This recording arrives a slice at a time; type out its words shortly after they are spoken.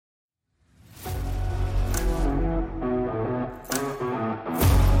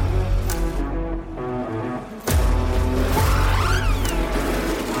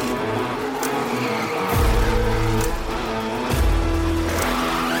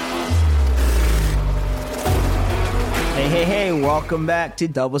Hey, welcome back to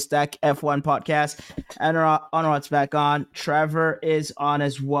Double Stack F1 Podcast. And Anurag's back on. Trevor is on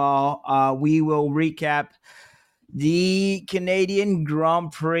as well. We will recap the Canadian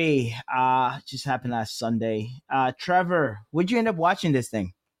Grand Prix. Just happened last Sunday. Trevor, would you end up watching this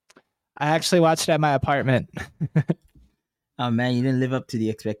thing? I actually watched it at my apartment. Oh man, you didn't live up to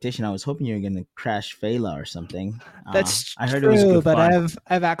the expectation. I was hoping you were gonna crash Fela or something. That's I heard true, it was good but fun.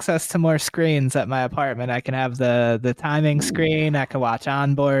 I have access to more screens at my apartment. I can have the timing screen. I can watch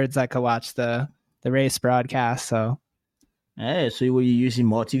onboards. I can watch the race broadcast. So Hey, so were you using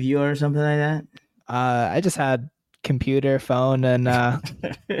multi-view or something like that? I just had computer, phone, and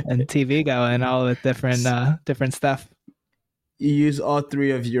TV going, all with different stuff. You use all three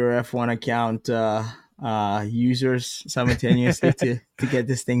of your F1 account users simultaneously to get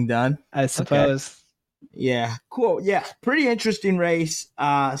this thing done. I suppose. Okay. Yeah, cool. Yeah, pretty interesting race.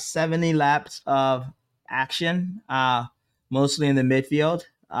 70 laps of action, mostly in the midfield.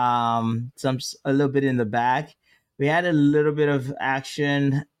 A little bit in the back. We had a little bit of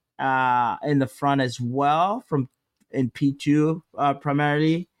action in the front as well, in P2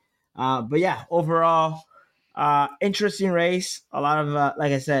 primarily. But yeah, overall, interesting race. A lot of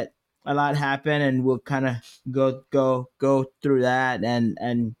like I said, a lot happened, and we'll kind of go through that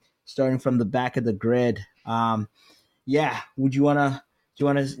and starting from the back of the grid. Yeah, would you wanna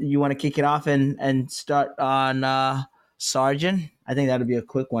kick it off and start on Sargent? I think that'll be a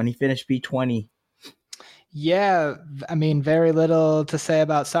quick one. He finished P20. Yeah, I mean, very little to say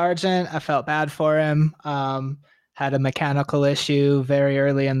about Sargent. I felt bad for him. Had a mechanical issue very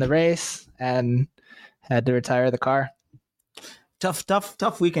early in the race and had to retire the car.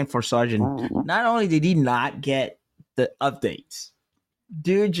 Tough weekend for Sargent. Not only did he not get the updates,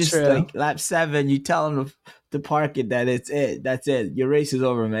 dude, just True. like lap 7, you tell him to park it. That's it. Your race is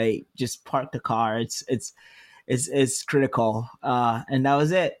over, mate. Just park the car. It's critical. And that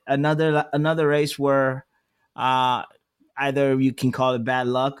was it. Another race where either you can call it bad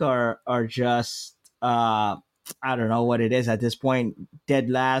luck or just I don't know what it is at this point. Dead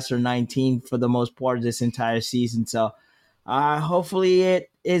last or 19 for the most part of this entire season. So hopefully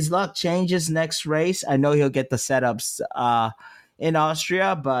his luck changes next race. I know he'll get the setups in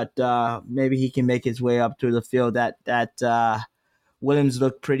Austria, but maybe he can make his way up through the field. That Williams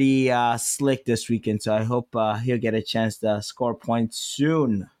looked pretty slick this weekend, so I hope he'll get a chance to score points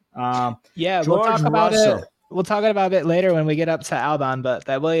soon. Yeah, George we'll talk about Russell. it. We'll talk about it later when we get up to Albon, but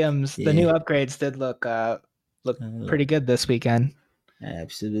that Williams, the new upgrades did look pretty good this weekend.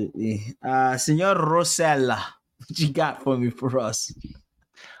 Absolutely. Senor Rosella, what you got for me for us?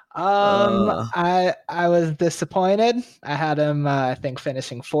 I was disappointed. I had him, I think,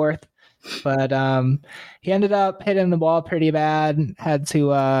 finishing 4th, but he ended up hitting the wall pretty bad. Had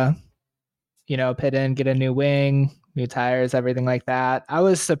to, pit in, get a new wing, new tires, everything like that. I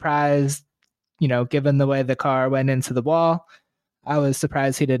was surprised, given the way the car went into the wall. I was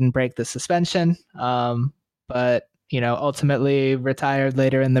surprised he didn't break the suspension. But ultimately retired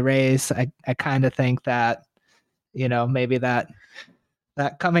later in the race. I kind of think that, maybe that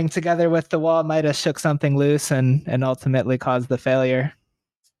coming together with the wall might have shook something loose and ultimately caused the failure.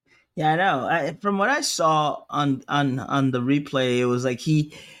 Yeah, I know. From what I saw on the replay, it was like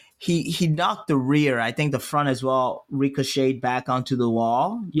he knocked the rear. I think the front as well ricocheted back onto the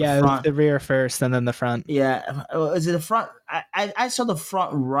wall. Yeah, it was the rear first and then the front. Yeah, is it the front? I saw the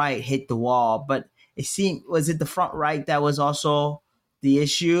front right hit the wall, but it seemed, was it the front right that was also the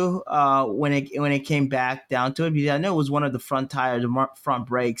issue when it came back down to it? Because I know it was one of the front tires, the front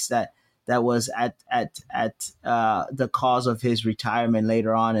brakes that was at the cause of his retirement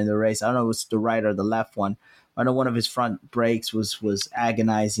later on in the race. I don't know if it was the right or the left one. I know one of his front brakes was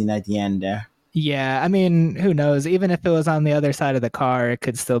agonizing at the end there. Yeah, I mean, who knows? Even if it was on the other side of the car, it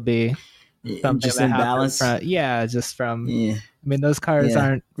could still be something just that imbalance. Yeah, just from. Yeah. I mean, those cars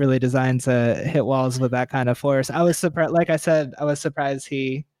aren't really designed to hit walls with that kind of force. I was surprised. Like I said, I was surprised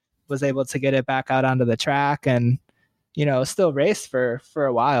he was able to get it back out onto the track and, still race for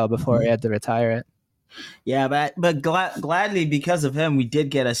a while before he had to retire it. Yeah, but gladly, because of him, we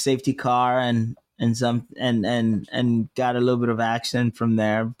did get a safety car and some and got a little bit of action from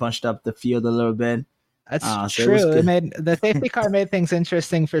there, punched up the field a little bit. That's true. It made the safety car made things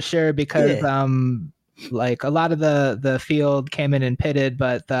interesting for sure because like a lot of the field came in and pitted,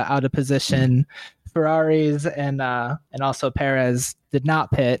 but the out of position Ferraris and also Perez did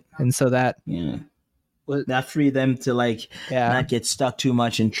not pit, and so that that freed them to not get stuck too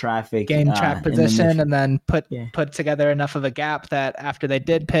much in traffic, gain track position, and then put together enough of a gap that after they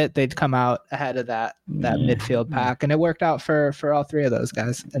did pit, they'd come out ahead of that midfield pack, and it worked out for all three of those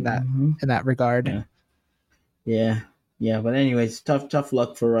guys in that regard. Yeah. Yeah, but anyways, tough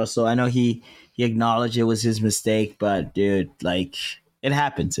luck for Russell. I know he acknowledged it was his mistake, but dude, like it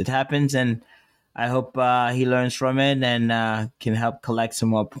happens. It happens, and I hope he learns from it and can help collect some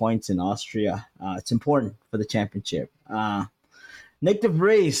more points in Austria. It's important for the championship. Nick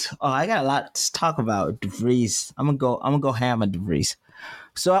DeVries. Oh, I got a lot to talk about DeVries. I'm gonna go ham on DeVries.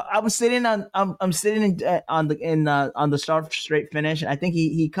 So I'm sitting on I'm sitting on the start straight finish. I think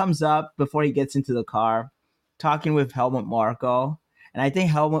he comes up before he gets into the car, talking with Helmut Marko, and I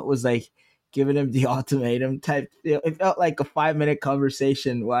think Helmut was like giving him the ultimatum type. It felt like a 5 minute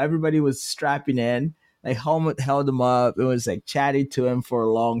conversation while everybody was strapping in. Like Helmut held him up. It was like chatting to him for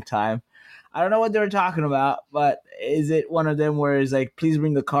a long time. I don't know what they were talking about, but is it one of them where it's like, please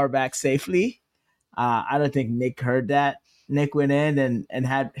bring the car back safely? I don't think Nick heard that. Nick went in and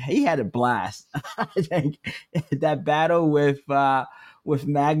had a blast. I think that battle with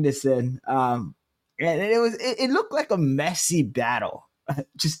Magnuson, and it looked like a messy battle.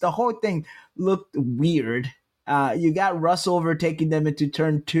 Just the whole thing looked weird. You got Russell overtaking them into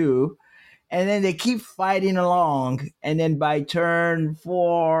turn two, and then they keep fighting along. And then by turn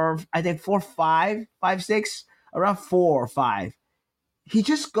four, I think four, five, six, around 4 or 5, he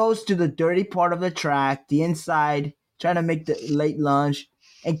just goes to the dirty part of the track, the inside, trying to make the late lunge,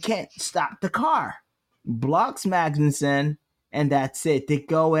 and can't stop the car. Blocks Magnuson, and that's it. They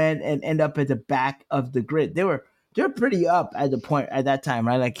go in and end up at the back of the grid. They were pretty up at the point at that time,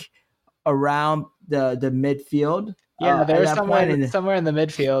 right? Like around the midfield. Yeah, they At were that point, somewhere in the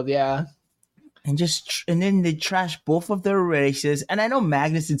midfield. Yeah. and then they trash both of their races. And I know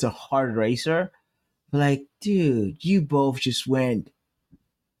Magnuson's a hard racer, but like, dude, you both just went.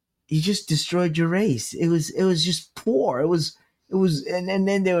 You just destroyed your race. It was just poor. It was, and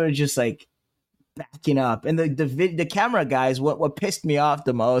then they were just like backing up. And the camera guys, what pissed me off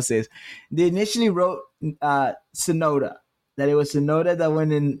the most is they initially wrote Sonoda, that it was Sonoda that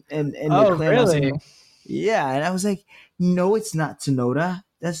went in the Oh, claim. really? Yeah, and I was like, no, it's not Sonoda.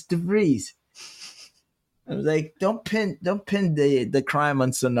 That's DeVries. I was like, don't pin the crime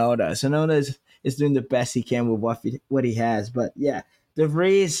on Sonoda. Sonoda is doing the best he can with what he has. But yeah,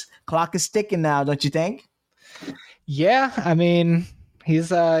 DeVries clock is ticking now, don't you think? Yeah, I mean, he's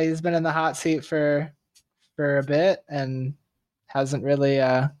been in the hot seat for a bit and hasn't really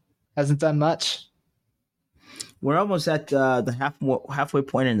hasn't done much. We're almost at the halfway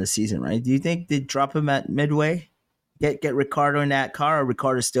point in the season, right? Do you think they drop him at midway? Get Ricardo in that car, or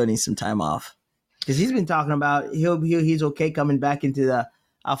Ricardo still needs some time off? Because he's been talking about he's okay coming back into the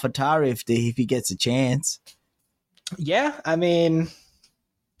AlphaTauri if he gets a chance. Yeah, I mean,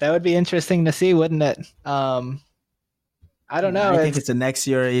 that would be interesting to see, wouldn't it? I don't know. I think it's a next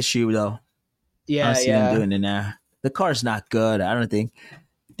year issue though. I Yeah, don't see them yeah. doing it now. The car's not good. I don't think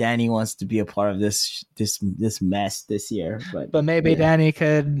Danny wants to be a part of this mess this year. But maybe yeah. Danny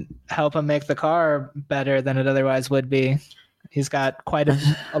could help him make the car better than it otherwise would be. He's got quite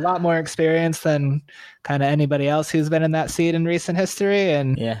a lot more experience than kind of anybody else who's been in that seat in recent history,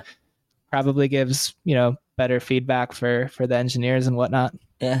 and Yeah, probably gives better feedback for the engineers and whatnot.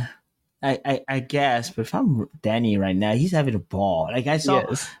 yeah. I guess, but if I'm Danny right now, he's having a ball. Like I saw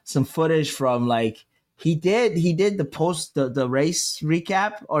Yes. some footage from like he did the race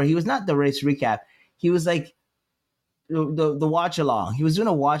recap, or he was not the race recap. He was like the watch along. He was doing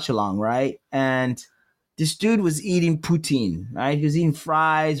a watch along, right? And this dude was eating poutine, right? He was eating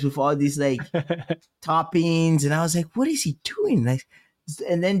fries with all these like toppings, and I was like, what is he doing? Like,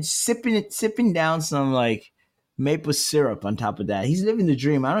 and then sipping down some like maple syrup on top of that. He's living the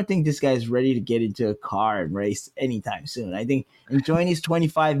dream. I don't think this guy's ready to get into a car and race anytime soon. I think enjoying his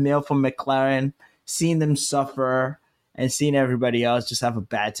 25 mil from McLaren, seeing them suffer, and seeing everybody else just have a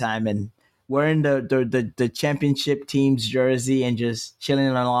bad time, and wearing the championship team's jersey and just chilling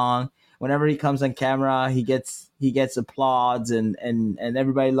along. Whenever he comes on camera, he gets applauds, and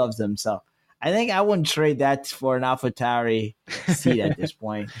everybody loves him. So I think I wouldn't trade that for an AlphaTauri seat at this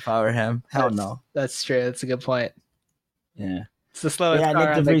point if I were him. Hell no. That's true. That's a good point. Yeah. It's the slowest car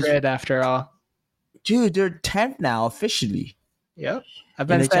Nick on the DeVries, grid after all. dude, they're 10th now officially. Yep. I've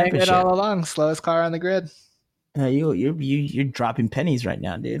been saying it all along. Slowest car on the grid. You're dropping pennies right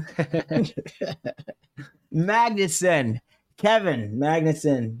now, dude. Magnuson, Kevin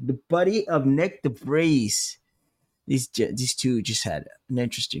Magnuson, the buddy of Nick DeVries. These two just had an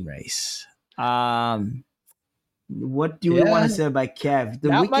interesting race. What do we want to say about Kev? The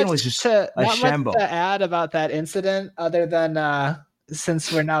weekend was just a shambles. Much to add about that incident, other than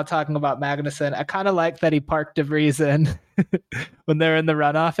since we're now talking about Magnuson, I kind of like that he parked DeVries in when they're in the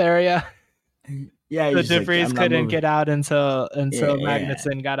runoff area. Yeah, so DeVries like, couldn't get out until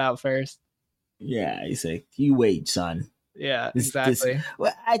Magnuson got out first. Yeah, he's like, you wait, son. Yeah, This. exactly.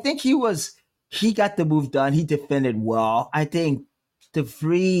 Well, I think he got the move done. He defended well. I think De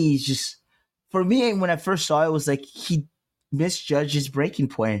Vries just for me when I first saw it, it was like he misjudged his breaking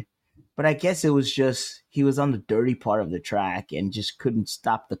point. But I guess it was just he was on the dirty part of the track and just couldn't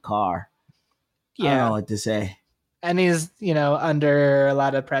stop the car. I don't know Yeah. what to say. And he's, under a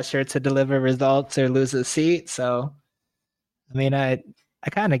lot of pressure to deliver results or lose his seat. So, I mean, I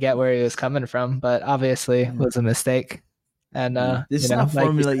kind of get where he was coming from, but obviously it Yeah. was a mistake. And, This is not like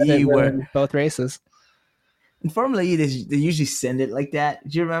you Formula said, E it where ruined both races. in Formula E they usually send it like that.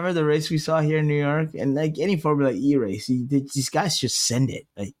 Do you remember the race we saw here in New York? And like any Formula E race, these guys just send it.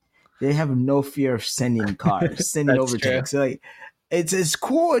 Like they have no fear of sending cars, sending That's true. overtakes. So, like it's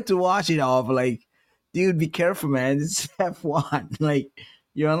cool to watch it all, but like, dude, be careful, man. It's F1. Like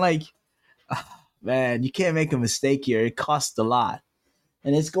you're like, man, you can't make a mistake here. It costs a lot,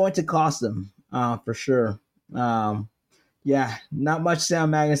 and it's going to cost them for sure. Um, yeah, not much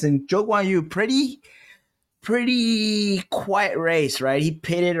Sam Magnuson. Joe Guan Yu, pretty quiet race, right? He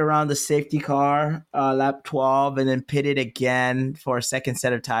pitted around the safety car, lap 12, and then pitted again for a second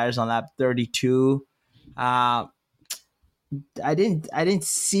set of tires on lap 32. Uh, I didn't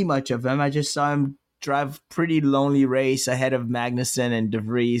see much of him. I just saw him drive pretty lonely race ahead of Magnussen and De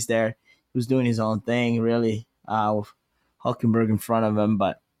Vries there. He was doing his own thing, really, with Hulkenberg in front of him,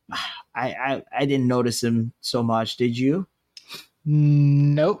 but I didn't notice him so much. Did you?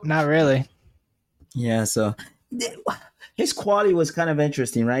 Nope, not really. Yeah, so his quality was kind of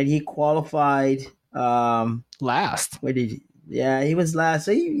interesting, right? He qualified. Last. Where did he? Yeah, he was last.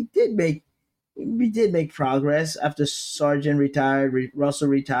 So he did make progress after Sargent retired, Russell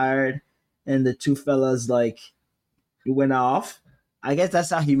retired, and the two fellas like went off. I guess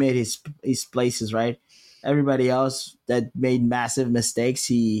that's how he made his places, right? Everybody else that made massive mistakes,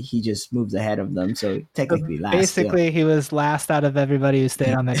 he just moved ahead of them. So So technically last still. basically, he was last out of everybody who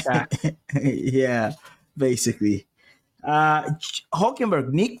stayed on the track. Yeah, basically.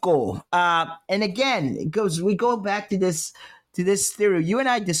 Hulkenberg, Nico. And again, it goes. We go back to this theory. You and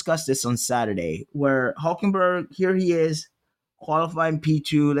I discussed this on Saturday, where Hulkenberg here he is qualifying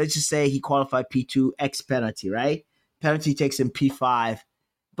P2. Let's just say he qualified P2 X penalty, right? Penalty takes him P5,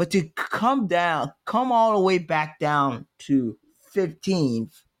 but to come all the way back down to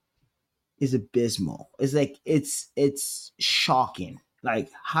 15th is abysmal. It's like it's shocking. Like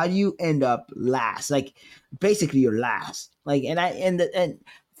how do you end up last? Like basically you're last. Like and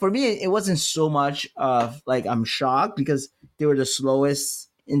for me it wasn't so much of like I'm shocked because they were the slowest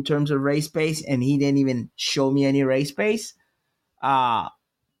in terms of race pace and he didn't even show me any race pace. But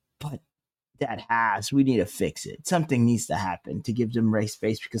we need to fix it. Something needs to happen to give them race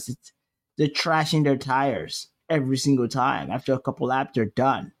pace because they're trashing their tires every single time. After a couple laps, they're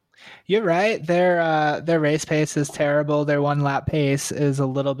done. You're right. Their race pace is terrible. Their one lap pace is a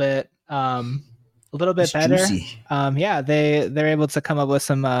little bit It's better. juicy. Yeah, they're able to come up with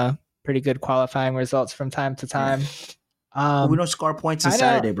some pretty good qualifying results from time to time. But we don't score points on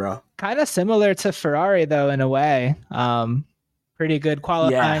Saturday, bro. Kind of similar to Ferrari though in a way. Pretty good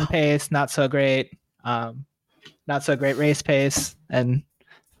qualifying pace, not so great race pace, and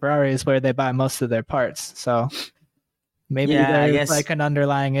Ferrari is where they buy most of their parts. So maybe there's like an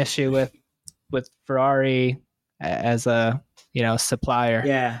underlying issue with Ferrari as a supplier.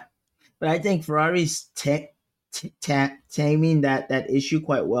 Yeah, but I think Ferrari's taming that issue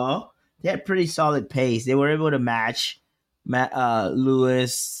quite well. They had pretty solid pace. They were able to match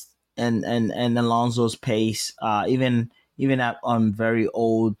Lewis and Alonso's pace, even on very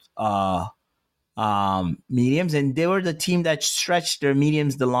old mediums, and they were the team that stretched their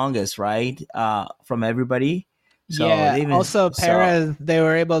mediums the longest, right? From everybody. So Perez, they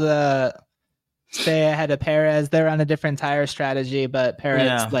were able to stay ahead of Perez. They're on a different tire strategy, but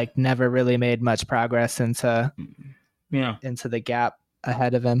Perez like never really made much progress into the gap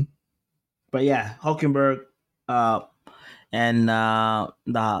ahead of him. But yeah, Hulkenberg and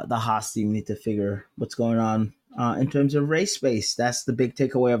the Haas team need to figure what's going on in terms of race space. That's the big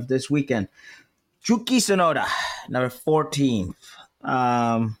takeaway of this weekend. Yuki Tsunoda, number 14.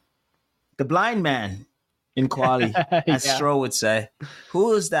 The blind man in quali, as Stroll would say.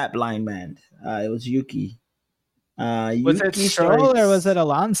 Who is that blind man? It was Yuki. Was it Stroll or was it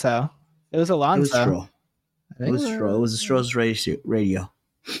Alonso? It was Alonso. It was Stroll. It was Stroll. It was Stroll's radio.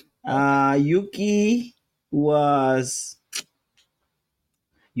 Yuki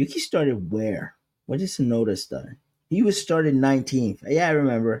started where? What did Tsunoda start? He was started 19th. Yeah, I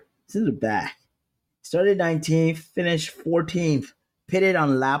remember. It's in the back. Started 19th, finished 14th, pitted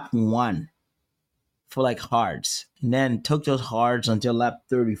on lap 1 for like hards, and then took those hards until lap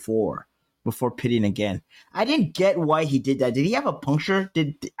 34. before pitting again. I didn't get why he did that. Did he have a puncture?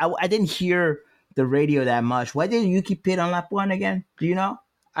 I didn't hear the radio that much. Why did Yuki pit on lap 1 again? Do you know?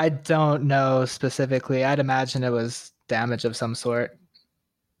 I don't know specifically. I'd imagine it was damage of some sort,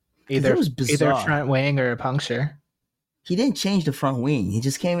 Because it was either bizarre. front wing or a puncture. He didn't change the front wing. He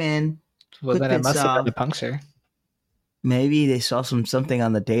just came in, Well, quick then it pit must have been a stop. puncture. Maybe they saw something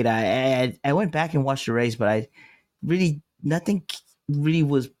on the data. I went back and watched the race, but I really nothing really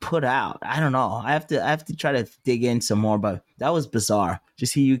was put out. I don't know. I have to try to dig in some more, but that was bizarre.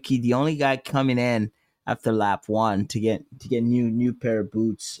 Just see Yuki, the only guy coming in after lap 1 to get new pair of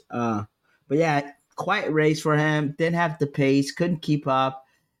boots. But yeah, quiet race for him. Didn't have the pace, couldn't keep up.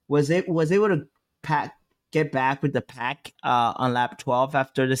 Was able to get back with the pack on lap 12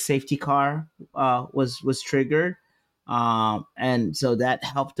 after the safety car was triggered. And so that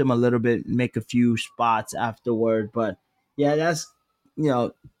helped him a little bit make a few spots afterward. But yeah, that's you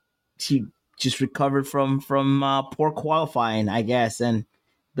know he just recovered from poor qualifying, I guess, and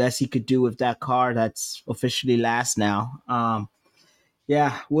best he could do with that car that's officially last now.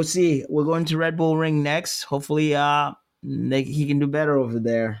 Yeah, we'll see. We're going to Red Bull Ring next. Hopefully, he can do better over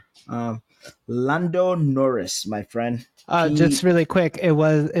there. Lando Norris, my friend. Just really quick, it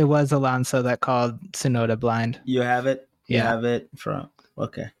was Alonso that called Tsunoda blind. You have it. You Yeah. have it from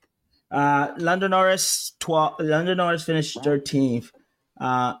okay. Lando Norris 12. Lando Norris finished 13th.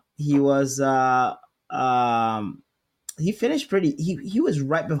 He was he finished pretty. He was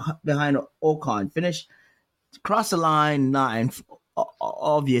right behind Ocon. Finished crossed the line 9th,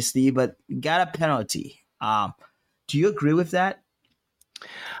 obviously, but got a penalty. Do you agree with that?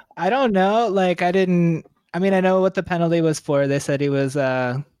 I don't know. Like, I didn't. I mean, I know what the penalty was for. They said he was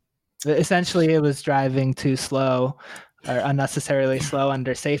essentially it was driving too slow or unnecessarily slow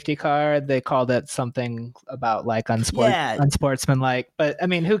under safety car. They called it something about like Yeah, unsportsmanlike. But I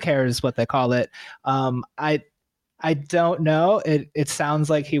mean, who cares what they call it? I don't know. It sounds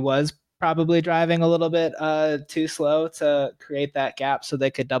like he was probably driving a little bit too slow to create that gap so they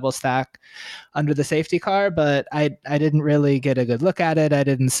could double stack under the safety car, but I didn't really get a good look at it. I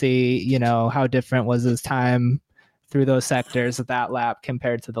didn't see, how different was his time through those sectors of that lap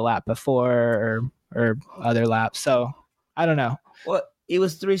compared to the lap before or other laps. So I don't know. well, it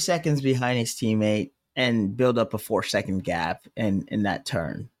was 3 seconds behind his teammate and build up a 4 second gap in that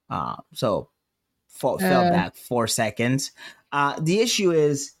turn. So fell back 4 seconds. The issue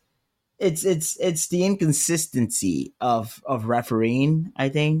is it's the inconsistency of refereeing. I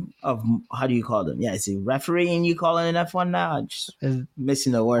think of how do you call them? Yeah, is it refereeing you call it in F1 now? I'm just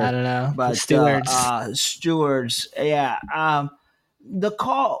missing the word. I don't know. But the stewards. Stewards, yeah. The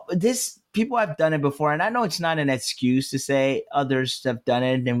call. This people have done it before, and I know it's not an excuse to say others have done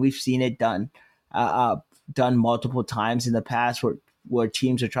it, and we've seen it done multiple times in the past where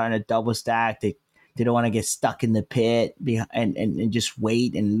teams are trying to double stack. They don't want to get stuck in the pit and just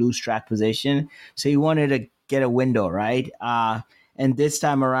wait and lose track position. So he wanted to get a window, right? And this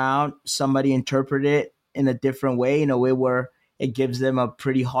time around, somebody interpreted it in a different way, in a way where it gives them a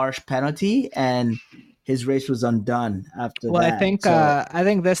pretty harsh penalty, and his race was undone after well, that. I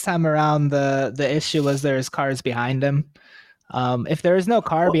think this time around the issue was there's cars behind him. If there is no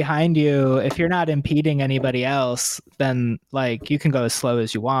car behind you, if you're not impeding anybody else, then like you can go as slow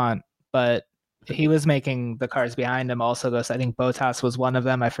as you want. But he was making the cars behind him also go. So I think Bottas was one of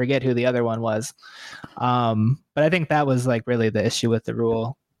them. I forget who the other one was. But I think that was like really the issue with the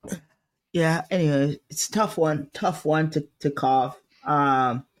rule. Yeah. Anyway, it's a tough one to cough.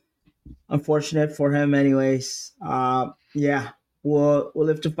 Unfortunate for him, anyways. Yeah. We'll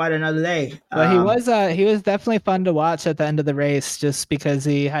live to fight another day. But he was definitely fun to watch at the end of the race, just because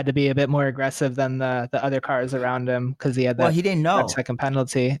he had to be a bit more aggressive than the other cars around him because he had that. Well, he didn't know. Second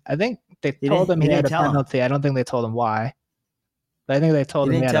penalty. I think they told him he had a penalty. I don't think they told him why. But I think they told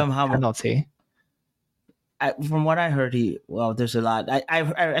him he had a penalty. From what I heard, there's a lot.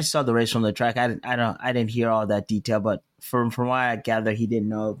 I saw the race from the track. I didn't hear all that detail, but from what I gather, he didn't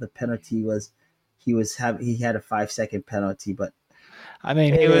know the penalty was he had a 5 second penalty, but. I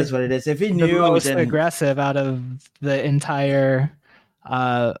mean, it is what it is. If he knew, the most aggressive out of the entire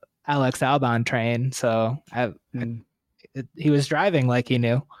Alex Albon train, so he was driving like he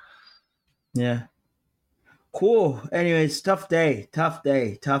knew. Yeah. Cool. Anyways, tough day for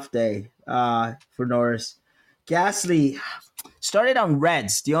Norris. Gasly started on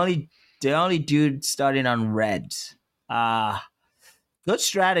reds. The only dude starting on reds. Good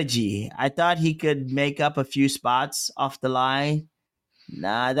strategy. I thought he could make up a few spots off the line.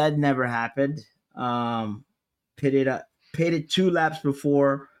 Nah, that never happened. Pitted 2 laps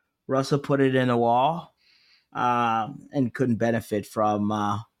before Russell put it in the wall, and couldn't benefit from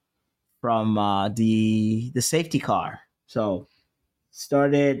from the safety car. So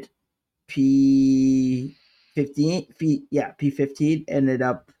started P15, P15, ended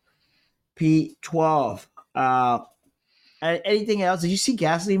up P12. Anything else? Did you see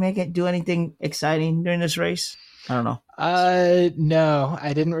Gasly do anything exciting during this race? I don't know. No,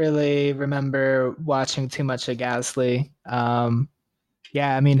 I didn't really remember watching too much of Gasly.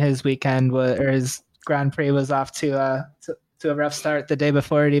 Yeah, I mean his weekend was, or his Grand Prix was off to a rough start the day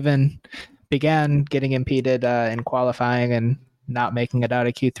before it even began, getting impeded in qualifying and not making it out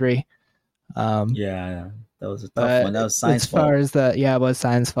of Q3. Yeah, that was a tough But one. That was as Sainz's far fault. as it was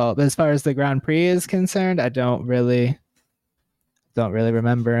Sainz's fault. But as far as the Grand Prix is concerned, I don't really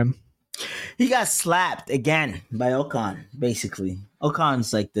remember him. He got slapped again by Ocon, basically.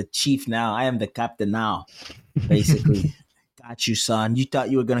 Ocon's like the chief now. I am the captain now, basically. Got you, son. You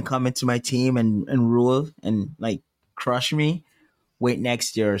thought you were going to come into my team and rule and like crush me? Wait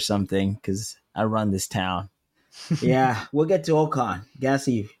next year or something, because I run this town. Yeah, we'll get to Ocon.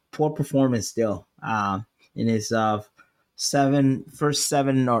 Gasly, poor performance still in his first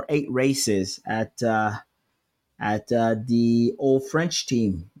 7 or 8 races at the old French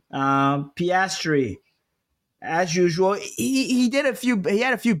team. Piastri, as usual, he had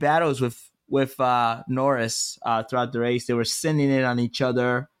a few battles with Norris throughout the race. They were sending it on each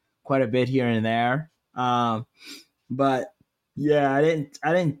other quite a bit here and there. But yeah, I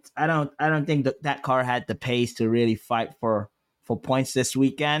don't think that car had the pace to really fight for points this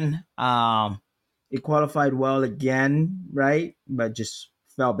weekend. It qualified well again, right? But just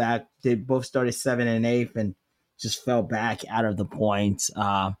fell back. They both started 7th and 8th and just fell back out of the points.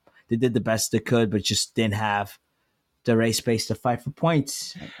 They did the best they could, but just didn't have the race pace to fight for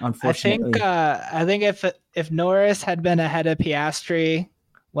points, unfortunately. I think if Norris had been ahead of Piastri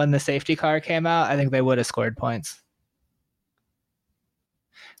when the safety car came out, I think they would have scored points.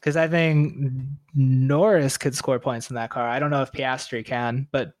 Because I think Norris could score points in that car. I don't know if Piastri can,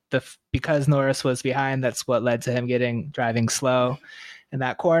 but because Norris was behind, that's what led to him driving slow in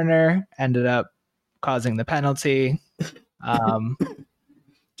that corner, ended up causing the penalty.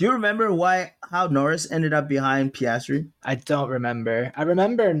 Do you remember how Norris ended up behind Piastri? I don't remember. I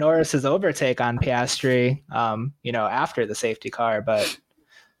remember Norris's overtake on Piastri, after the safety car, but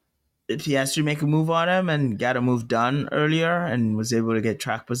did Piastri make a move on him and got a move done earlier and was able to get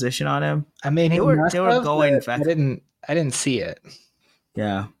track position on him? I mean, they were going. In fact, I didn't see it.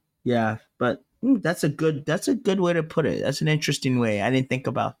 Yeah, but that's a good way to put it. That's an interesting way. I didn't think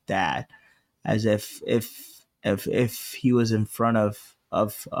about that, as if he was in front of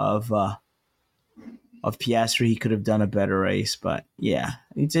Piastri, he could have done a better race. But yeah,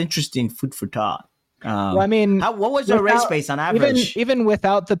 it's interesting. Food for thought. Well, I mean, what was the race pace on average? Even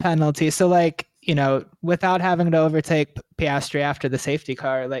without the penalty, so without having to overtake Piastri after the safety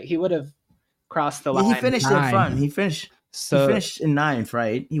car, he would have crossed the line. He finished in front. He finished in 9th,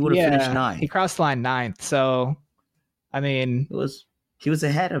 right? He would have finished 9th. He crossed line 9th. So, I mean, he was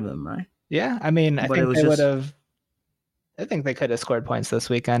ahead of him, right? Yeah, I mean, I think they could have scored points this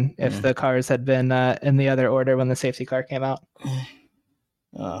weekend if the cars had been in the other order when the safety car came out.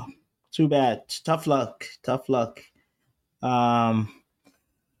 Oh, too bad. Tough luck. Oh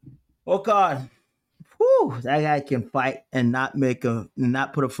God. Whew, that guy can fight and not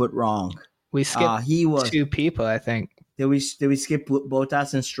put a foot wrong. We skipped 2 people, I think. Did we skip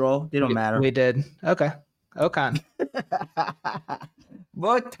Bottas and Stroll? They don't matter. We did. Okay. Ocon.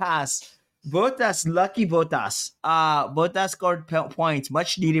 Bottas, lucky Bottas. Bottas scored points,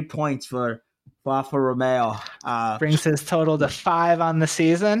 much needed points for Alfa Romeo. Brings his total to 5 on the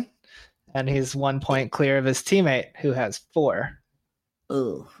season, and he's 1 point clear of his teammate, who has 4.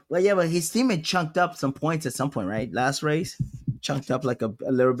 Oh, well, yeah, but his teammate chunked up some points at some point, right? Last race, chunked up like a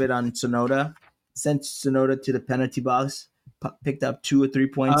little bit on Tsunoda, sent Tsunoda to the penalty box, picked up 2 or 3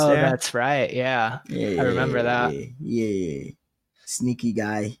 points there. Oh, that's right. Yeah, I remember that. Yeah, sneaky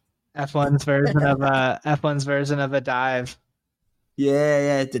guy. F1's version of a dive.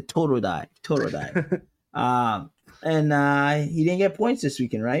 Yeah, it's a total dive. And he didn't get points this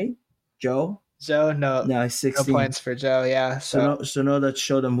weekend, right? Joe, no, 16. No points for Joe. Yeah, so let's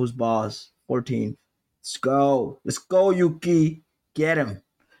show them who's boss. 14. Let's go, Yuki, get him.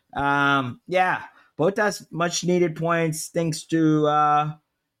 Yeah, Bottas much needed points thanks to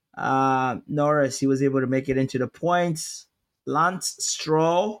Norris. He was able to make it into the points. Lance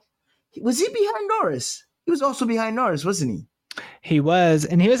Stroll, was he behind Norris? He was also behind Norris, wasn't he? He was,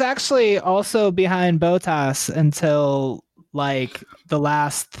 and he was actually also behind Bottas until the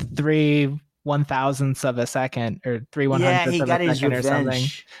last 3/1000ths of a second, or 3/100ths yeah, he of got a his second revenge. or something.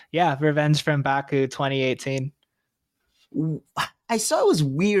 Yeah, revenge from Baku 2018. I saw it was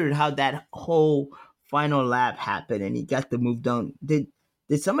weird how that whole final lap happened, and he got the move done. Did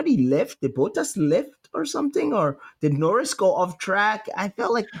somebody lift? Did Bottas lift or something, or did Norris go off track? I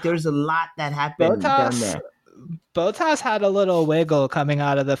felt like there's a lot that happened down Bottas there. Bottas had a little wiggle coming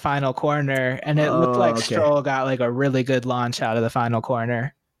out of the final corner, and it looked like Okay, Stroll got like a really good launch out of the final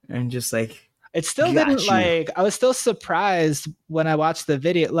corner. and just like It still didn't got you. like, I was still surprised when I watched the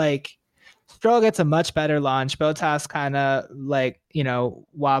video. Like, Stroll gets a much better launch. Bottas kind of like,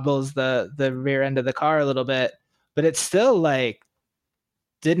 wobbles the rear end of the car a little bit, but it still like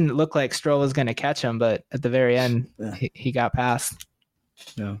didn't look like Stroll was going to catch him. But at the very end, Yeah. he got past.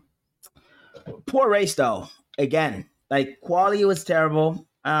 No. Poor race though. Again, like quality was terrible.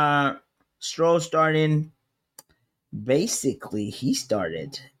 Stroll starting. Basically, he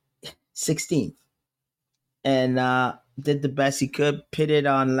started 16th and did the best he could. Pitted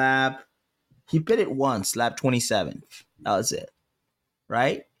on lap. He pitted once, lap 27th. That was it,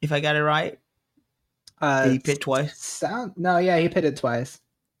 right? If I got it right. Did he pit twice? No, yeah, he pitted twice.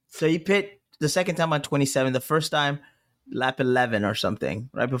 So he pit the second time on 27. The first time, lap 11 or something,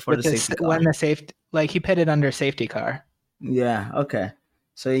 right before the safety car. When the safety, like he pitted under safety car. Yeah. Okay.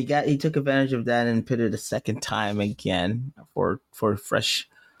 So he took advantage of that and pitted a second time again for fresh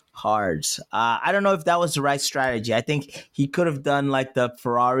hards. I don't know if that was the right strategy. I think he could have done like the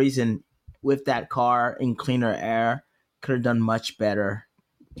Ferraris and with that car in cleaner air could have done much better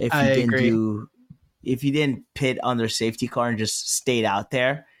if he didn't pit under safety car and just stayed out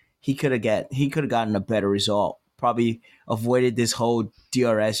there. He could have gotten a better result. Probably avoided this whole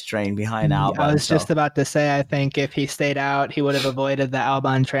DRS train behind Albon. I was just about to say, I think if he stayed out, he would have avoided the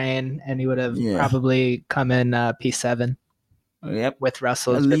Albon train, and he would have probably come in P7. Yep, with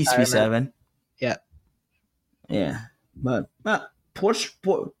Russell's at least retirement. P7. Yeah, yeah, but poor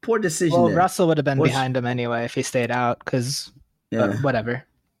decision. Well, there. Russell would have been behind him anyway if he stayed out, because whatever.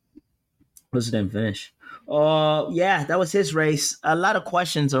 Was didn't finish. Yeah, that was his race. A lot of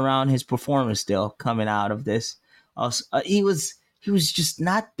questions around his performance still coming out of this. Also, he was just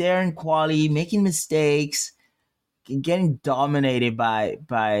not there in quality, making mistakes, getting dominated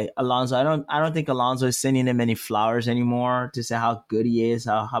by Alonso. I don't think Alonso is sending him any flowers anymore to say how good he is,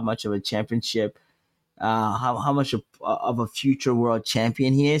 how much of a championship, how much of a future world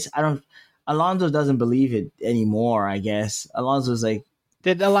champion he is. Alonso doesn't believe it anymore. I guess Alonso's like,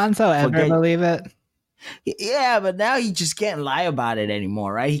 did Alonso ever believe it? Yeah, but now he just can't lie about it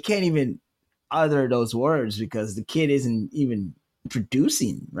anymore, right? He can't even utter those words because the kid isn't even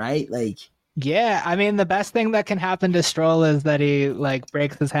producing, right? Like, yeah, I mean, the best thing that can happen to Stroll is that he like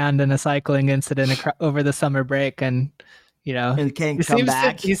breaks his hand in a cycling incident over the summer break, and and can't come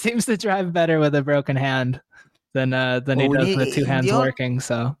back. He seems to drive better with a broken hand than he does with two hands working.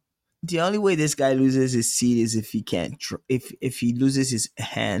 So the only way this guy loses his seat is if he can't, if he loses his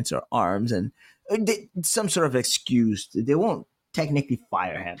hands or arms and some sort of excuse. They won't technically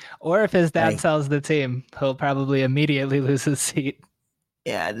fire him. Or if his dad sells the team, he'll probably immediately lose his seat.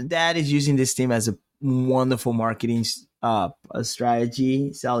 Yeah, the dad is using this team as a wonderful marketing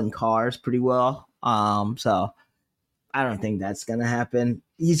strategy, selling cars pretty well. So I don't think that's gonna happen.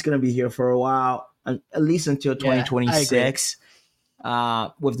 He's gonna be here for a while, at least until 2026.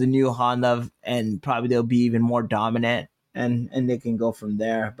 With the new Honda, and probably they'll be even more dominant, and they can go from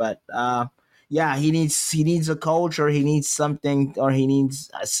there. But yeah, he needs a coach, or he needs something,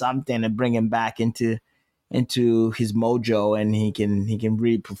 to bring him back into his mojo, and he can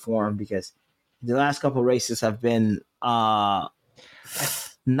really perform, because the last couple of races have been not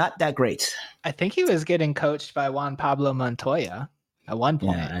that great. I think he was getting coached by Juan Pablo Montoya at one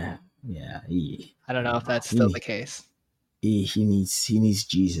point. Yeah. I don't know if that's still the case. He needs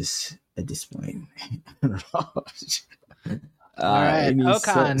Jesus at this point. All right,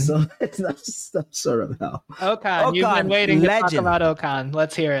 Ocon. Some sort of help. Ocon, you've been waiting legend. To talk about Ocon.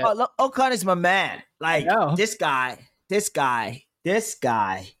 Let's hear it. Ocon is my man. Like, this guy.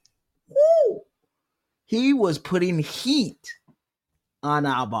 Woo! He was putting heat on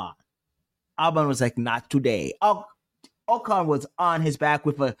Albon. Albon was like, not today. Ocon was on his back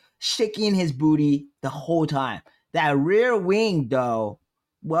with shaking his booty the whole time. That rear wing, though,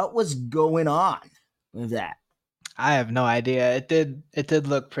 what was going on with that? I have no idea. It did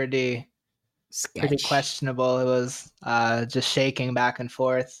look pretty questionable. It was just shaking back and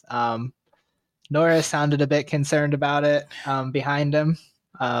forth. Norris sounded a bit concerned about it behind him.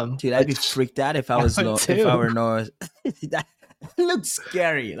 Dude, I'd be freaked out if I were Norris. That looks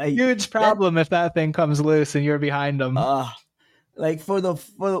scary. Like, huge problem if that thing comes loose and you're behind him. Like for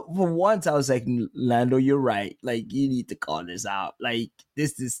once, I was like, Lando, you're right. Like you need to call this out. Like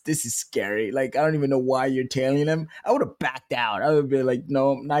this is scary. Like I don't even know why you're tailing him. I would have backed out. I would be like,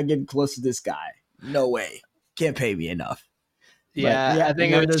 no, I'm not getting close to this guy. No way. Can't pay me enough. But Yeah, yeah, I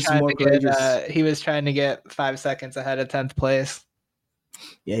think Lando's more courageous. he was trying to get 5 seconds ahead of 10th place.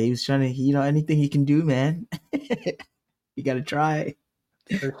 Yeah, he was trying to. Anything he can do, man. You got to try.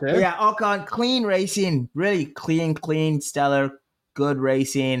 For But sure. yeah, Ocon, clean racing, really clean, stellar, good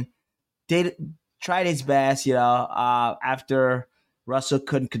racing. Tried his best, after Russell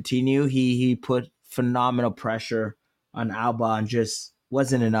couldn't continue, he put phenomenal pressure on Albon. Just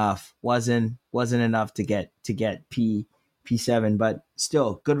wasn't enough. Wasn't enough to get P7, but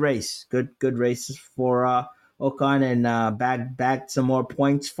still good race. Good races for Ocon, and bagged some more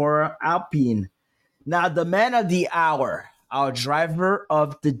points for Alpine. Now the man of the hour, our driver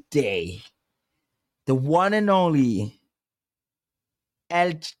of the day, the one and only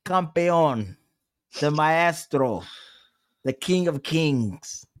El Campeón, the maestro, the king of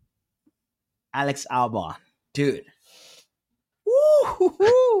kings, Alex Albon. Dude.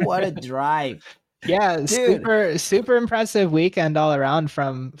 Woo, what a drive. Yeah, Dude. super impressive weekend all around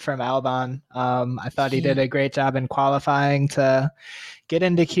from Albon. I thought he did a great job in qualifying to get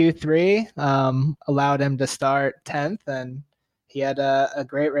into Q3, allowed him to start 10th, and he had a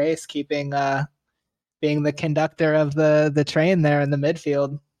great race, keeping being the conductor of the train there in the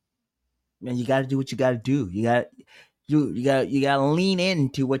midfield. Man, you got to do what you got to do. You got to lean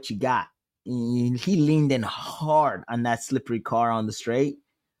into what you got. He leaned in hard on that slippery car on the straight.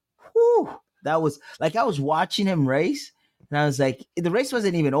 Whew, that was like I was watching him race, and I was like, the race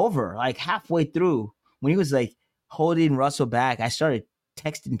wasn't even over. Like halfway through, when he was like holding Russell back, I started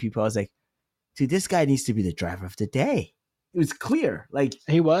texting people. I was like, dude, this guy needs to be the driver of the day. It was clear. Like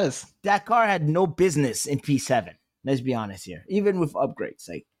He was. that car had no business in P7. Let's be honest here. Even with upgrades,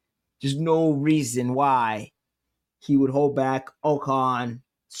 like there's no reason why he would hold back Ocon,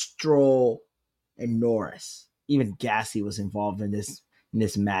 Stroll, and Norris. Even Gasly was involved in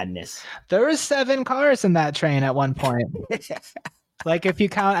this madness. There were 7 cars in that train at one point. Like if you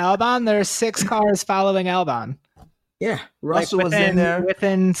count Albon, there's 6 cars following Albon. Yeah, Russell was in there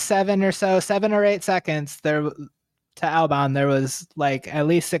within 7 or 8 seconds. There to Albon, there was like at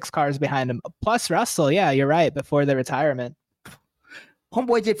least 6 cars behind him, plus Russell. Yeah, you're right. Before the retirement,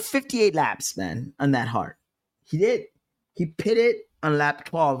 homeboy did 58 laps, man, on that hard. He did. He pitted on lap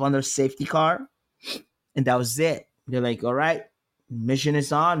 12 on their safety car, and that was it. They're like, all right, mission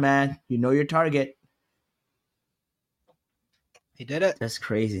is on, man. You know your target. He did it. That's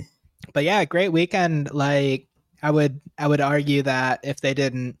crazy. But yeah, great weekend. Like I would argue that if they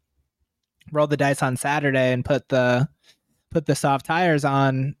didn't roll the dice on Saturday and put the soft tires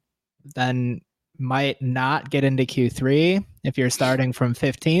on, then might not get into Q3 if you're starting from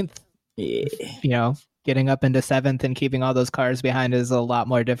 15th. Yeah. Getting up into 7th and keeping all those cars behind is a lot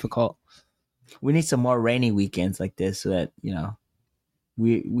more difficult. We need some more rainy weekends like this so that,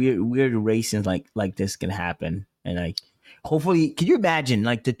 weird racing like this can happen. And like hopefully, can you imagine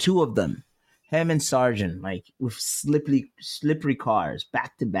like the two of them, him and Sargent, like with slippery cars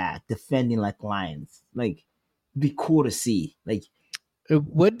back to back, defending like lions? Like it'd be cool to see. Like it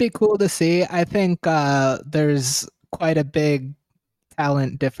would be cool to see. I think there's quite a big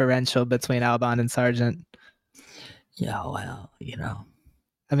talent differential between Albon and Sargent. Yeah, well,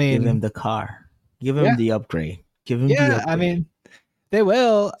 I mean, give him the car, give him the upgrade, give him the upgrade. I mean, they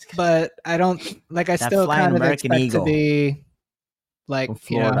will, but I don't like. I still kind of American expect Eagle to be like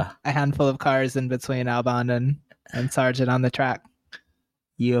a handful of cars in between Albon and Sargent on the track.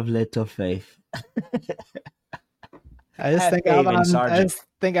 You have little faith. I just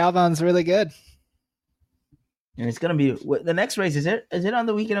think Albon's really good. And it's gonna be the next race. Is it on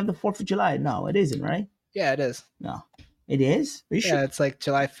the weekend of the 4th of July? No, it isn't, right? Yeah, it is. No, it is. Are you sure? It's like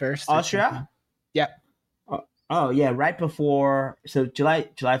July 1st. Austria. Yeah. Oh yeah, right before. So July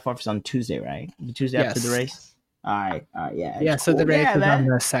 4th is on Tuesday, right? The Tuesday after the race. All right, yeah. Yeah, so cool. The race is on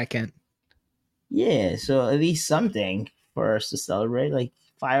the 2nd. Yeah, so at least something for us to celebrate, like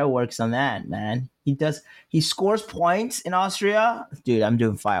fireworks on that, man. He scores points in Austria. Dude, I'm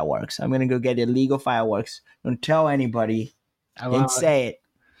doing fireworks. I'm going to go get illegal fireworks. Don't tell anybody. Didn't say it.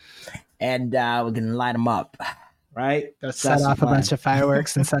 And we're going to light them up, right? Go set off a bunch of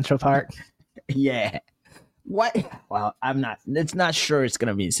fireworks in Central Park. Yeah. What? Well, I'm not. It's not sure it's going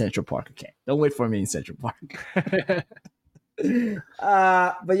to be in Central Park. Okay. Don't wait for me in Central Park.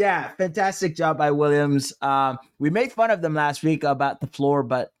 But yeah, fantastic job by Williams. We made fun of them last week about the floor,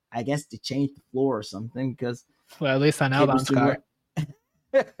 but I guess they changed the floor or something because at least on Albon's car.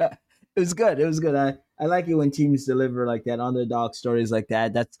 It was good. It was good. I like it when teams deliver like that, underdog stories like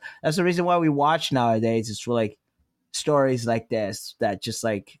that. That's the reason why we watch nowadays. It's for like stories like this that just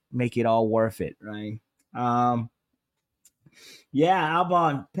like make it all worth it, right? Um, yeah,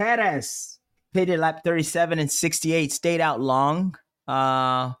 Albon Perez pitted lap 37 and 68, stayed out long.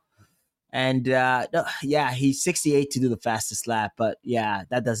 And yeah, he's 68 to do the fastest lap, but yeah,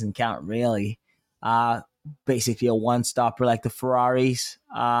 that doesn't count really. Basically a one stopper like the Ferraris.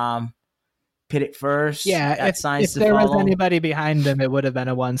 Pitted first, Yeah, got if signs to there was follow. anybody behind him, it would have been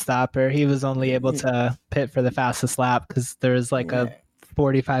a one stopper. He was only able to pit for the fastest lap because there was like a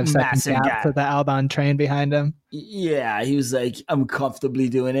 45-second Massive gap to gap. the Albon train behind him. Yeah, he was like, I'm comfortably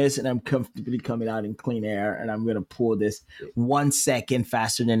doing this and I'm comfortably coming out in clean air and I'm going to pull this 1 second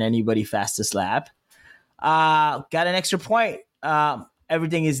faster than anybody fastest lap. Got an extra point.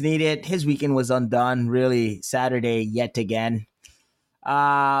 Everything is needed. His weekend was undone, really, Saturday yet again.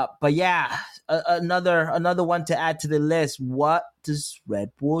 But yeah, another one to add to the list. What does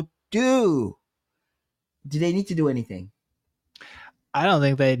Red Bull do? Do they need to do anything? I don't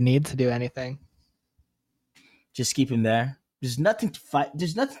think they'd need to do anything. Just keep him there. There's nothing to fight.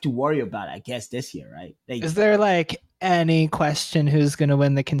 There's nothing to worry about, I guess, this year, right? Is there like any question who's going to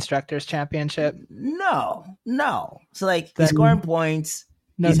win the Constructors Championship? No. So like Then he's scoring points.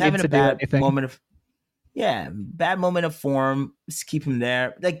 No He's need having a to do bad anything. moment of bad moment of form. Just keep him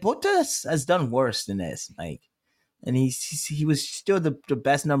there. Like Bottas has done worse than this. Like, and he was still the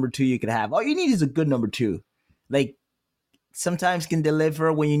best number two you could have. All you need is a good number two. Like sometimes can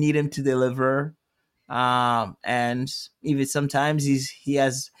deliver when you need him to deliver. And even sometimes he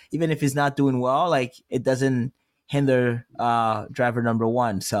has, even if he's not doing well, like it doesn't hinder driver number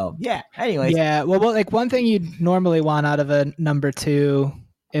one. So yeah. Anyways. Yeah. Well, like one thing you'd normally want out of a number two,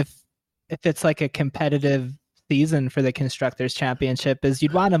 if it's like a competitive season for the Constructors Championship, is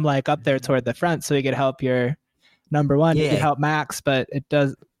you'd want him like up there toward the front so he could help your number one. He could help Max, but it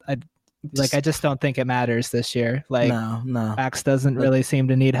does. I just don't think it matters this year. Like no. Max doesn't really seem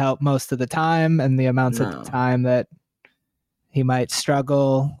to need help most of the time, and the amounts of time that he might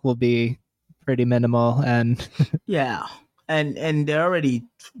struggle will be pretty minimal. And yeah, and they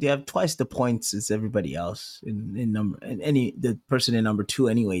have twice the points as everybody else in number and the person in number two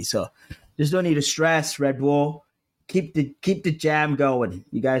anyway. So there's no need to stress. Red Bull, keep the jam going.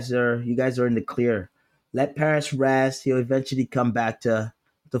 You guys are in the clear. Let Paris rest. He'll eventually come back to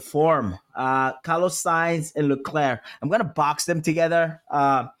the form. Carlos Sainz and Leclerc. I'm gonna box them together.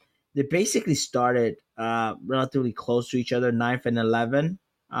 They basically started relatively close to each other, 9th and 11,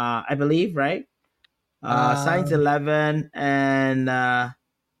 I believe, right? Sainz 11 and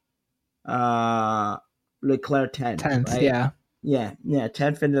Leclerc 10th, 10th, right? Yeah,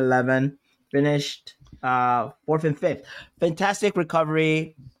 10th and 11, finished 4th and 5th. Fantastic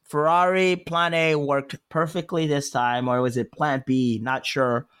recovery. Ferrari plan A worked perfectly this time, or was it plan B? Not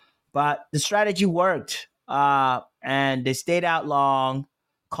sure. But the strategy worked. And they stayed out long,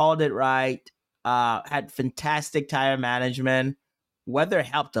 called it right, had fantastic tire management. Weather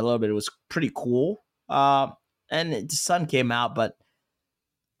helped a little bit. It was pretty cool. And the sun came out, but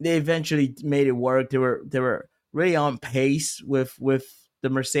they eventually made it work. They were really on pace with the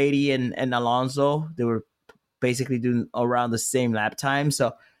Mercedes and Alonso. They were basically doing around the same lap time.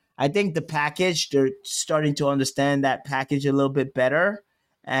 So I think the package, they're starting to understand that package a little bit better.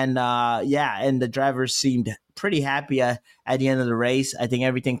 And and the drivers seemed pretty happy at the end of the race. I think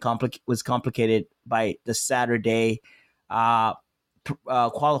everything was complicated by the Saturday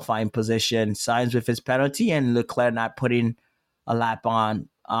qualifying position, Sainz with his penalty, and Leclerc not putting a lap on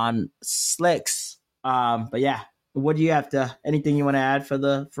slicks. But yeah, what do you have to? Anything you want to add for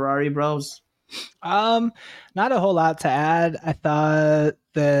the Ferrari bros? Not a whole lot to add. I thought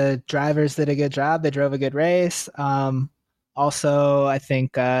the drivers did a good job. They drove a good race. Also, I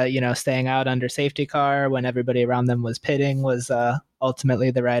think staying out under safety car when everybody around them was pitting was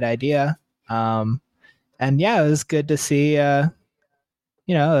ultimately the right idea. And yeah, it was good to see a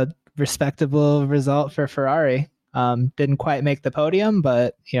respectable result for Ferrari. Didn't quite make the podium,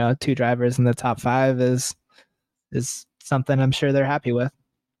 but two drivers in the top 5 is something I'm sure they're happy with.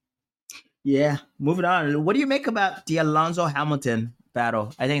 Yeah, moving on. What do you make about the Alonso Hamilton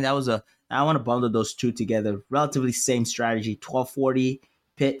battle? I think that was I want to bundle those two together. Relatively same strategy. 1240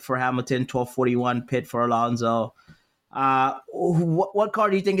 pit for Hamilton, 1241 pit for Alonso. What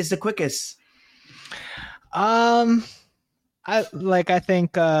car do you think is the quickest? I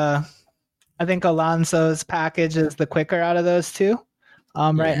think Alonso's package is the quicker out of those two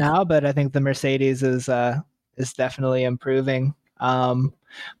right now, but I think the Mercedes is definitely improving.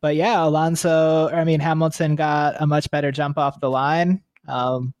 But yeah, Hamilton got a much better jump off the line.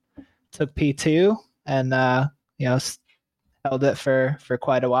 took P2 and held it for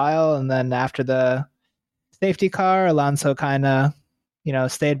quite a while. And then after the safety car, Alonso kind of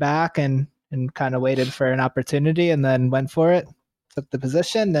stayed back and kind of waited for an opportunity and then went for it, took the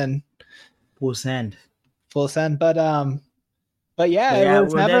position and Full send. But yeah, But it yeah,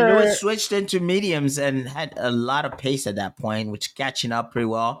 was well, then Lewis never. switched into mediums and had a lot of pace at that point, which catching up pretty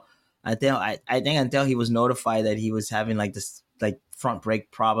well. I think until he was notified that he was having like this like front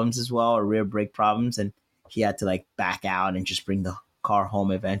brake problems as well or rear brake problems, and he had to like back out and just bring the car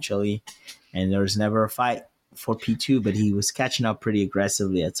home eventually. And there was never a fight for P2, but he was catching up pretty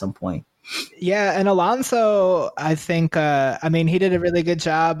aggressively at some point. Yeah, and Alonso, I think, he did a really good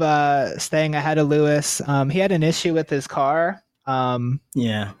job staying ahead of Lewis. He had an issue with his car.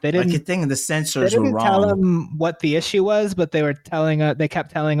 Yeah, They like I didn't. think the They sensors were didn't tell wrong. him what the issue was, but they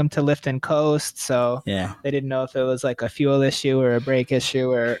kept telling him to lift and coast. So Yeah. they didn't know if it was like a fuel issue or a brake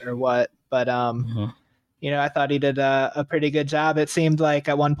issue or what. But Mhm. I thought he did a pretty good job. It seemed like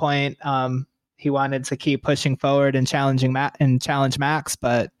at one point he wanted to keep pushing forward and challenge Max,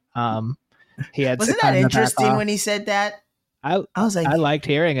 but he had to Wasn't that kind of back interesting off. when he said that? I I was like, I liked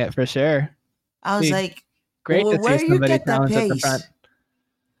hearing it for sure. I was Be like, great well, to see where you somebody get that challenge at the front. pace?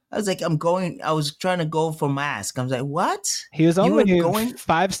 I was like, I was trying to go for mask. I was like, what? He was You were only going?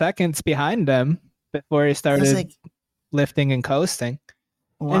 5 seconds behind him before he I was started like, lifting and coasting.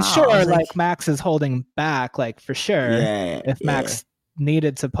 And wow. I sure, was like, like Max is holding back, like for sure. yeah, If yeah, Max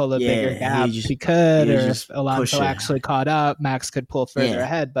needed to pull a bigger yeah. gap, he could, He or if just push Alonso it. actually caught up, Max could pull further Yeah,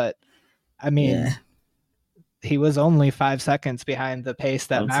 ahead. But I yeah. mean, he was only 5 seconds behind the pace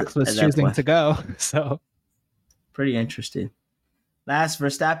that Max was At that choosing point, to go. So pretty interesting. Last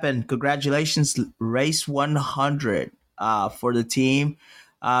Verstappen, congratulations, race 100 for the team.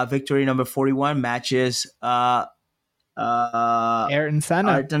 Victory number 41 matches Ayrton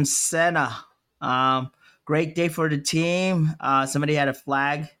Senna. Ayrton Senna. Great day for the team. Somebody had a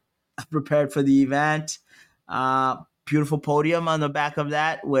flag prepared for the event. Beautiful podium on the back of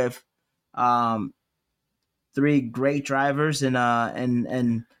that with um, three great drivers and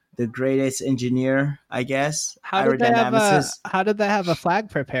the greatest engineer, I guess, aerodynamicist. How did they have a flag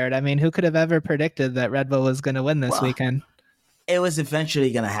prepared? I mean, who could have ever predicted that Red Bull was going to win this Well, weekend? it was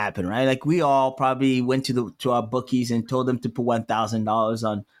eventually gonna happen, right? Like we all probably went to our bookies and told them to put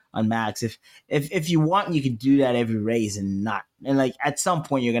 $1,000 on Max. If you want, you can do that every race and not. And like at some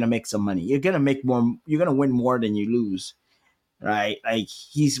point, you're gonna make some money. You're gonna make more. You're gonna win more than you lose, right? Like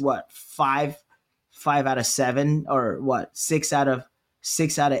he's what five out of seven or what 6 out of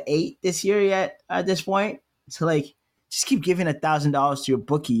 8 this year yet at this point. So like, just keep giving $1,000 to your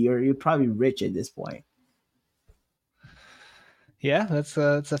bookie. You're probably rich at this point. Yeah, that's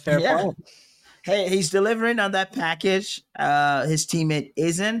a fair Yeah. point. Hey, he's delivering on that package. His teammate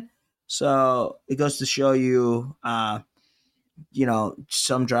isn't. So it goes to show you, some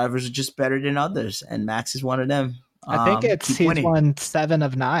drivers are just better than others, and Max is one of them. I think Keep he's winning. won 7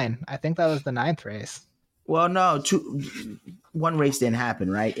 of 9. I think that was the 9th race. Well, no, one race didn't happen,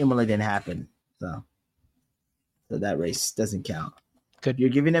 right? Imola didn't happen, so that race doesn't count. Good. You're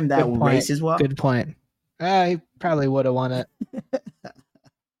giving him that race as well. Good point. He probably would have won it.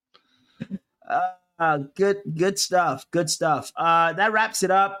 Good stuff. Good stuff. That wraps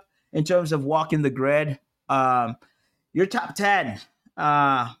it up in terms of walking the grid. Your top 10.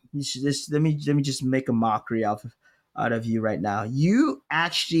 Let me just make a mockery out of you right now. You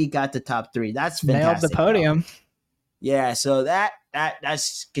actually got the top 3. That's fantastic. Nailed the podium. Though. Yeah, so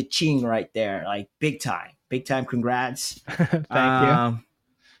that's ka-ching right there. Like big time. Big time congrats. Thank you.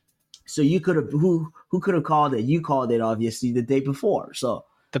 So you could have who could have called it? You called it obviously the day before. So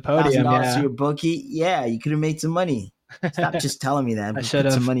the podium, $1,000 to your bookie. Yeah, you could have made some money. Stop just telling me that. I should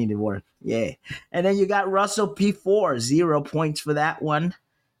have some money to work. Yeah. And then you got Russell P4, 0 points for that one.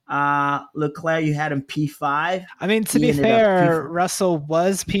 Leclerc, you had him P5. I mean, to be fair, Russell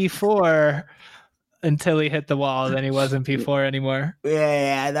was P4 until he hit the wall. Then he wasn't P4 anymore.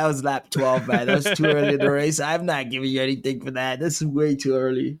 Yeah, that was lap 12, man. That was too early in the race. I'm not giving you anything for that. This is way too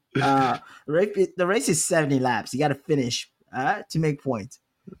early. The race is 70 laps. You got to finish to make points.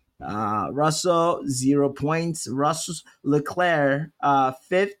 Russell 0 points. Leclerc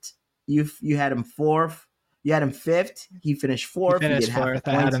 5th. You had him 4th. You had him 5th. He finished 4th. He finished 4th.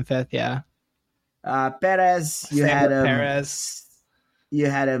 I had him 5th. Yeah. Perez. You Same had him. Perez. You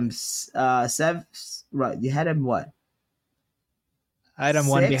had him 7th. Right. You had him what? I had him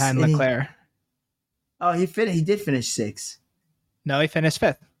 1 behind Leclerc. He did finish 6th. No, he finished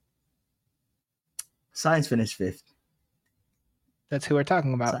 5th. Sainz finished 5th. That's who we're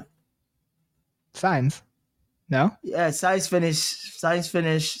talking about. Sainz. No? Yeah, Science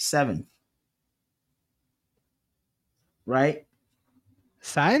finished seventh, right?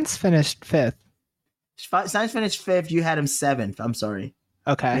 Science finished fifth. Science finished fifth. You had him seventh. I'm sorry.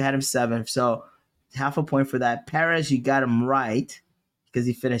 You Okay. had him seventh. So half a point for that. Perez, you got him right because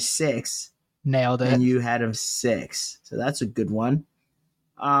he finished sixth, Nailed it. and you had him sixth. So that's a good one.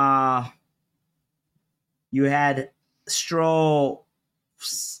 You had Stroll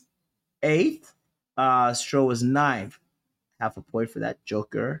eighth. Stroll was ninth. Half a point for that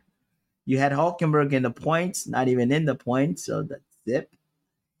joker. You had Hulkenberg in the points, not even in the points, so that's zip.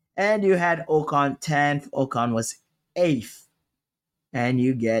 And you had Ocon 10th. Ocon was 8th. And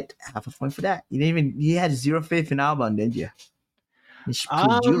you get half a point for that. You had zero faith in Albon, didn't you? Which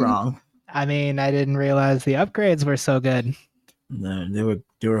proved you wrong. I mean, I didn't realize the upgrades were so good. No,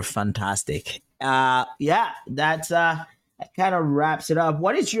 they were fantastic. Yeah, that's that kind of wraps it up.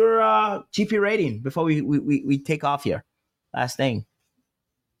 What is your GP rating before we take off here? Last thing.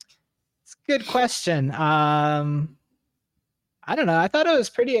 It's a good question. I don't know. I thought it was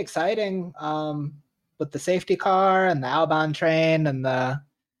pretty exciting with the safety car and the Albon train and the,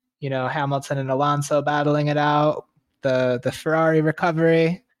 Hamilton and Alonso battling it out, the Ferrari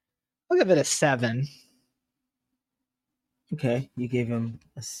recovery. I'll give it a 7. Okay, you gave him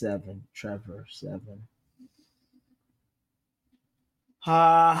a 7. Trevor, 7.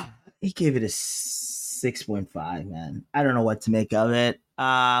 He gave it a 6.5, man. I don't know what to make of it.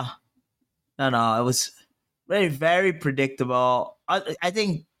 No, it was very, very predictable. I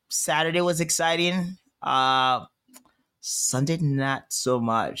think Saturday was exciting. Sunday, not so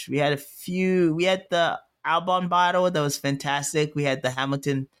much. We had the Albon battle that was fantastic. We had the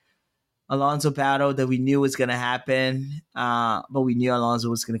Hamilton Alonso battle that we knew was going to happen. But we knew Alonso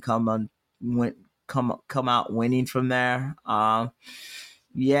was going to come out winning from there.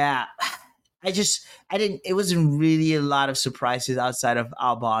 Yeah. It wasn't really a lot of surprises outside of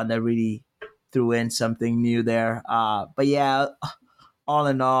Albon that really threw in something new there. But yeah, all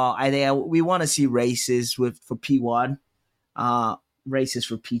in all, I think we want to see races for P1, races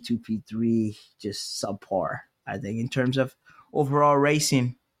for P2, P3, just subpar. I think in terms of overall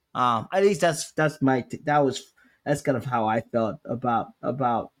racing, at least that's kind of how I felt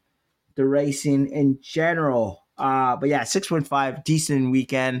about the racing in general. But yeah, 6.5, decent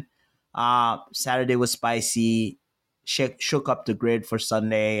weekend. Saturday was spicy, shook up the grid for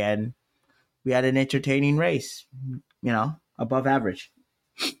Sunday, and we had an entertaining race, above average.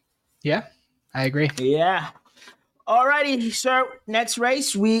 Yeah, I agree. Yeah. Alrighty, so next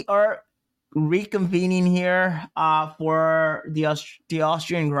race we are reconvening here for the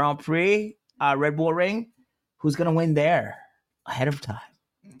Austrian Grand Prix, Red Bull Ring. Who's gonna win there ahead of time?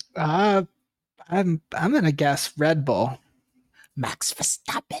 I'm gonna guess Red Bull. Max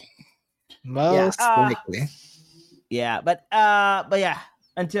Verstappen. Most likely. Yeah, but yeah.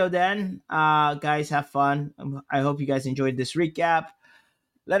 Until then, guys, have fun. I hope you guys enjoyed this recap.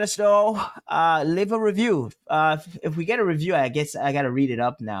 Let us know. Leave a review. If we get a review, I guess I gotta read it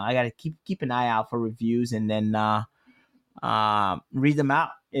up now. I gotta keep an eye out for reviews and then read them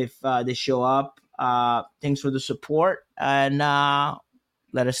out if they show up. Thanks for the support and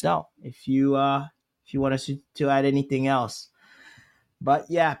let us know if you want us to add anything else. But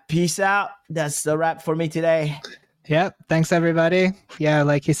yeah, peace out. That's the wrap for me today. Yep. Thanks everybody. Yeah,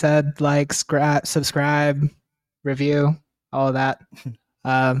 like you said, like, subscribe, review, all of that.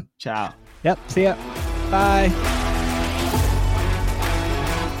 Ciao. Yep. See ya. Bye.